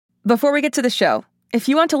Before we get to the show, if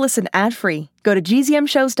you want to listen ad-free, go to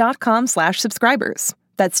gzmshows.com/subscribers.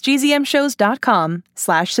 That's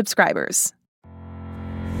gzmshows.com/subscribers.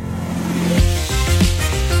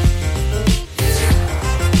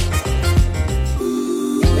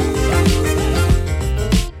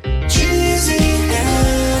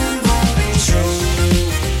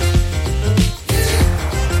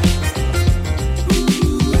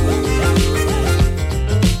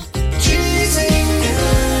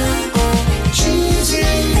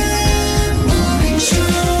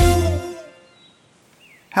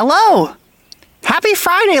 Hello! Happy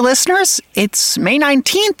Friday, listeners! It's May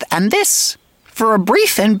 19th, and this, for a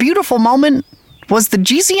brief and beautiful moment, was the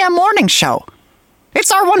GZM Morning Show. It's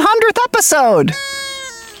our 100th episode!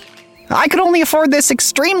 I could only afford this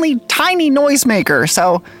extremely tiny noisemaker,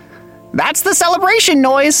 so that's the celebration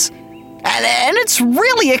noise. And it's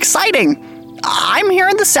really exciting. I'm here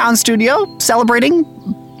in the sound studio, celebrating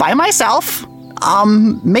by myself.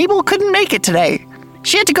 Mabel couldn't make it today.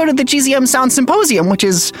 She had to go to the GZM Sound Symposium, which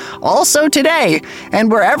is also today,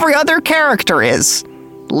 and where every other character is,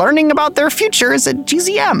 learning about their futures at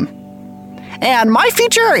GZM. And my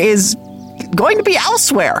future is going to be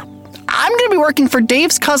elsewhere. I'm going to be working for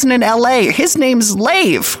Dave's cousin in LA. His name's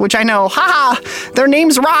Lave, which I know, haha, their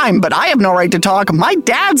names rhyme, but I have no right to talk. My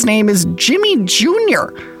dad's name is Jimmy Jr.,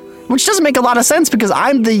 which doesn't make a lot of sense because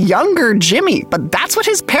I'm the younger Jimmy, but that's what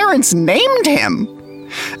his parents named him.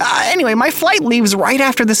 Anyway, my flight leaves right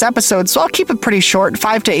after this episode, so I'll keep it pretty short,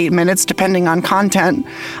 5 to 8 minutes, depending on content.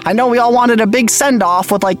 I know we all wanted a big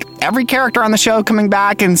send-off with, like, every character on the show coming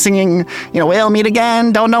back and singing, we'll meet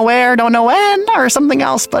again, don't know where, don't know when, or something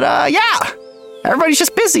else, but, yeah. Everybody's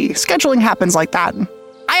just busy. Scheduling happens like that.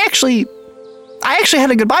 I actually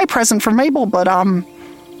had a goodbye present for Mabel, but,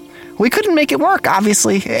 we couldn't make it work,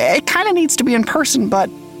 obviously. It kind of needs to be in person, but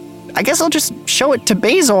I guess I'll just show it to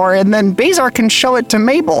Bazor, and then Bazor can show it to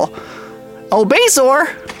Mabel. Oh, Bazor!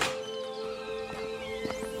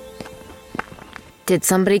 Did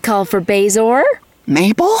somebody call for Bazor?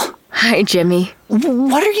 Mabel? Hi, Jimmy.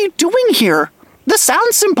 What are you doing here? The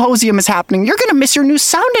Sound Symposium is happening. You're gonna miss your new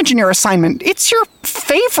sound engineer assignment. It's your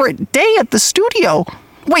favorite day at the studio.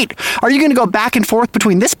 Wait, are you going to go back and forth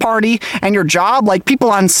between this party and your job like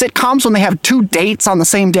people on sitcoms when they have 2 dates on the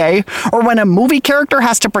same day? Or when a movie character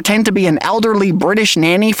has to pretend to be an elderly British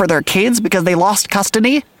nanny for their kids because they lost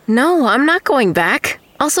custody? No, I'm not going back.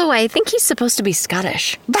 Also, I think he's supposed to be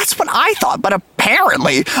Scottish. That's what I thought, but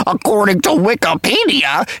apparently, according to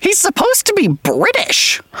Wikipedia, he's supposed to be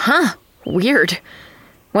British. Huh, weird.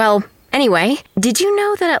 Well, anyway, did you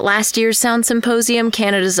know that at last year's Sound Symposium,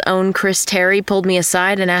 Canada's own Chris Terry pulled me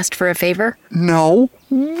aside and asked for a favor? No.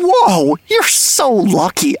 Whoa, you're so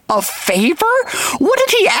lucky. A favor? What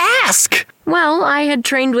did he ask? Well, I had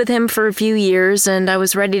trained with him for a few years, and I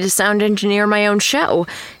was ready to sound engineer my own show.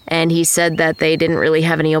 And he said that they didn't really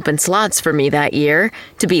have any open slots for me that year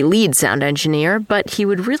to be lead sound engineer, but he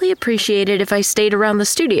would really appreciate it if I stayed around the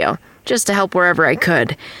studio, just to help wherever I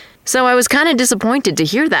could. So I was kind of disappointed to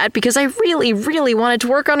hear that because I really, really wanted to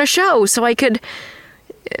work on a show so I could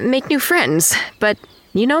make new friends. But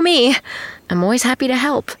you know me, I'm always happy to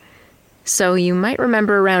help. So you might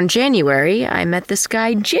remember around January, I met this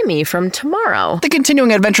guy Jimmy from Tomorrow. The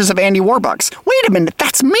Continuing Adventures of Andy Warbucks. Wait a minute,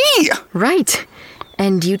 that's me! Right.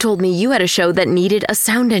 And you told me you had a show that needed a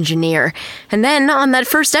sound engineer. And then on that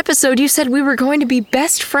first episode, you said we were going to be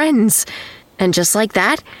best friends. And just like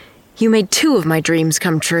that, you made 2 of my dreams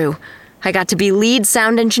come true. I got to be lead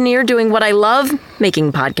sound engineer doing what I love,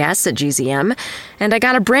 making podcasts at GZM, and I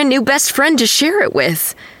got a brand new best friend to share it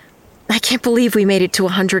with. I can't believe we made it to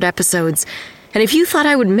 100 episodes. And if you thought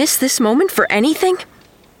I would miss this moment for anything,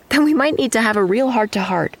 then we might need to have a real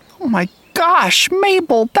heart-to-heart. Oh my gosh,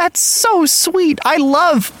 Mabel, that's so sweet. I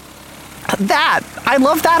love that. I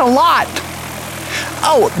love that a lot.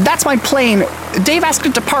 Oh, that's my plane. Dave asked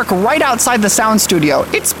it to park right outside the sound studio.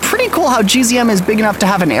 It's pretty cool how GZM is big enough to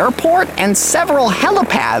have an airport and several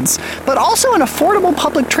helipads, but also an affordable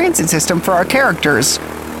public transit system for our characters.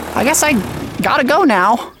 I guess I gotta go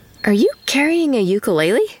now. Are you carrying a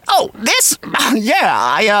ukulele? Oh, this?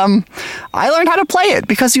 Yeah, I learned how to play it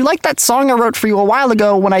because you liked that song I wrote for you a while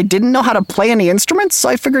ago when I didn't know how to play any instruments, so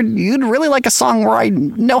I figured you'd really like a song where I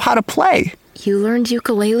know how to play. You learned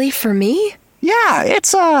ukulele for me? Yeah,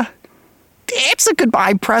 it's a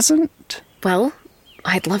goodbye present. Well,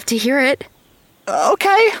 I'd love to hear it.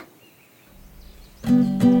 Okay.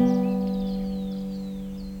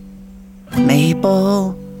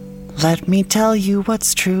 Mabel, let me tell you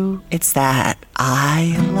what's true. It's that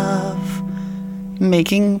I love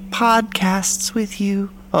making podcasts with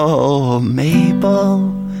you. Oh,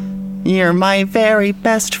 Mabel, You're my very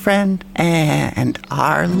best friend, and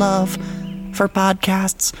our love for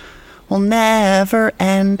podcasts will never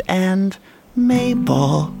end. And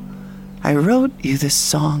Mabel, I wrote you this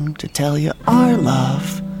song to tell you our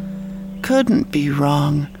love couldn't be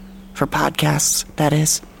wrong for podcasts, that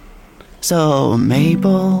is. So,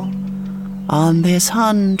 Mabel, on this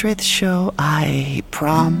 100th show, I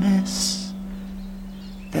promise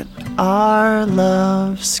that our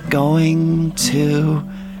love's going to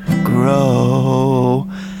grow.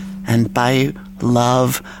 And by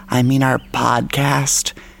love, I mean our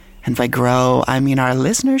podcast. And by grow, I mean our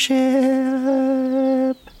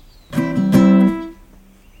listenership.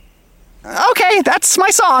 Okay, that's my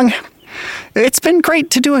song. It's been great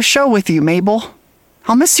to do a show with you, Mabel.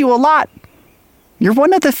 I'll miss you a lot. You're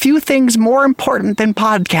one of the few things more important than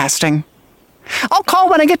podcasting. I'll call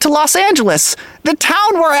when I get to Los Angeles, the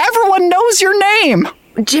town where everyone knows your name.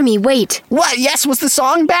 Jimmy, wait. What? Yes, was the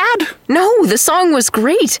song bad? No, the song was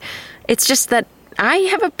great. It's just that I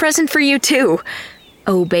have a present for you, too.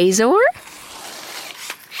 Oh, Bezor?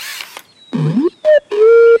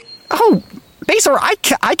 Oh, Bezor,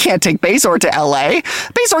 I can't take Bezor to L.A.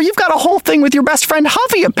 Bezor, you've got a whole thing with your best friend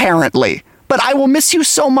Hovey, apparently. But I will miss you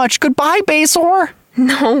so much. Goodbye, Bezor.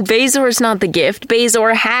 No, Bezor's not the gift.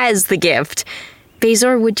 Bezor has the gift.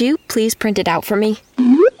 Bezor, would you please print it out for me?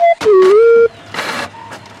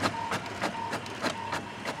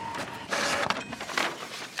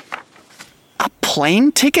 A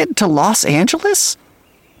plane ticket to Los Angeles?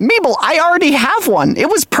 Mabel, I already have one. It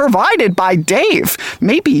was provided by Dave.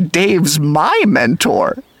 Maybe Dave's my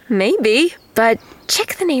mentor. Maybe, but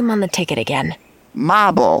check the name on the ticket again.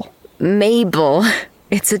 Mabel. Mabel.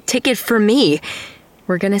 It's a ticket for me.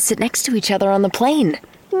 We're gonna sit next to each other on the plane.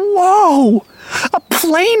 Whoa! A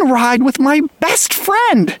plane ride with my best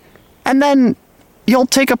friend! And then you'll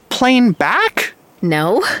take a plane back?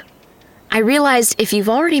 No. I realized if you've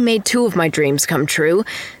already made 2 of my dreams come true,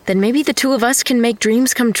 then maybe the 2 of us can make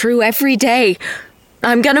dreams come true every day.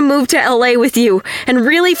 I'm gonna move to LA with you and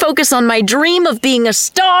really focus on my dream of being a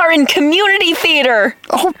star in community theater.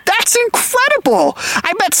 Oh, that's incredible!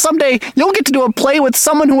 I bet someday you'll get to do a play with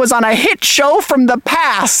someone who was on a hit show from the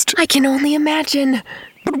past. I can only imagine.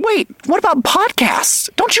 But wait, what about podcasts?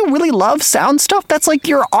 Don't you really love sound stuff? That's like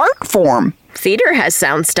your art form. Theater has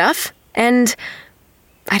sound stuff, and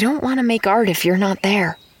I don't want to make art if you're not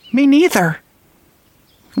there. Me neither.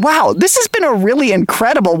 Wow, this has been a really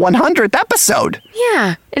incredible 100th episode.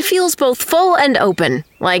 Yeah, it feels both full and open.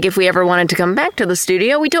 Like if we ever wanted to come back to the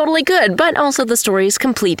studio, we totally could, but also the story is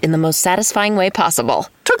complete in the most satisfying way possible.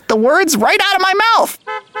 Took the words right out of my mouth.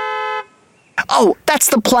 Oh, that's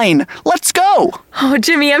the plane. Let's go. Oh,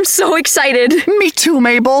 Jimmy, I'm so excited. Me too,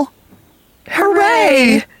 Mabel.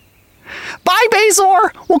 Hooray! Bye,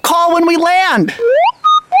 Bezor. We'll call when we land.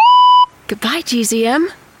 Goodbye,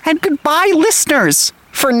 GZM. And goodbye, listeners.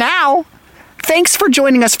 For now, thanks for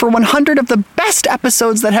joining us for 100 of the best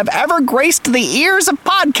episodes that have ever graced the ears of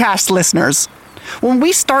podcast listeners. When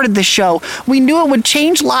we started this show, we knew it would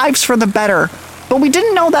change lives for the better, but we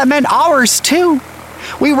didn't know that meant ours, too.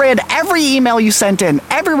 We read every email you sent in,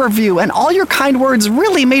 every review, and all your kind words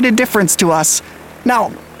really made a difference to us.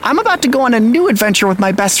 Now, I'm about to go on a new adventure with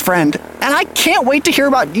my best friend, and I can't wait to hear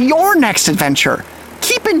about your next adventure.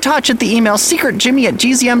 Keep in touch at the email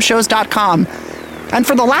secretjimmy@gzmshows.com. And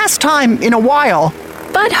for the last time in a while,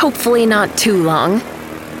 but hopefully not too long,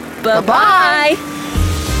 bye-bye.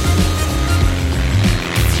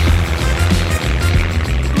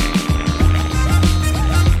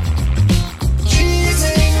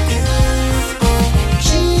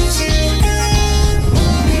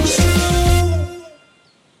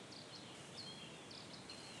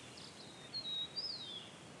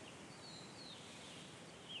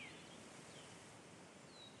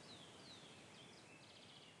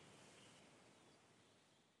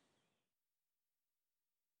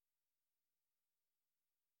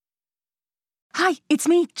 Hi, it's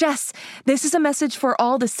me, Jess. This is a message for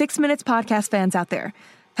all the 6 Minutes podcast fans out there.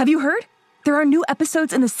 Have you heard? There are new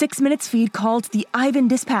episodes in the 6 Minutes feed called the Ivan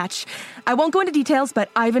Dispatch. I won't go into details, but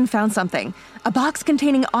Ivan found something. A box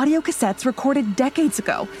containing audio cassettes recorded decades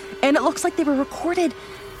ago, and it looks like they were recorded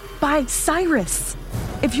by Cyrus.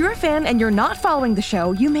 If you're a fan and you're not following the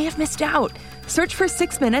show, you may have missed out. Search for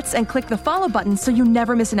 6 Minutes and click the follow button so you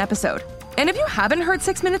never miss an episode. And if you haven't heard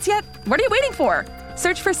 6 Minutes yet, what are you waiting for?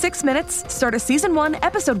 Search for 6 Minutes, start a Season 1,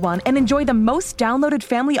 Episode 1, and enjoy the most downloaded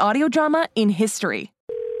family audio drama in history.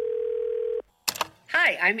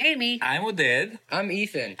 Hi, I'm Amy. I'm Oded. I'm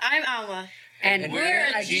Ethan. I'm Alma. And we're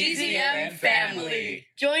a GZM family.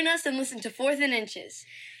 Join us and listen to 4th and Inches.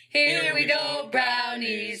 Here we go,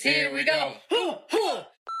 brownies. Here we go.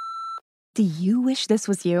 Do you wish this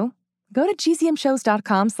was you? Go to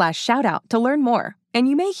gzmshows.com/shoutout to learn more, and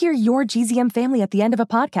you may hear your GZM family at the end of a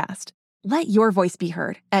podcast. Let your voice be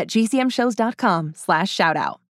heard at gzmshows.com/shoutout.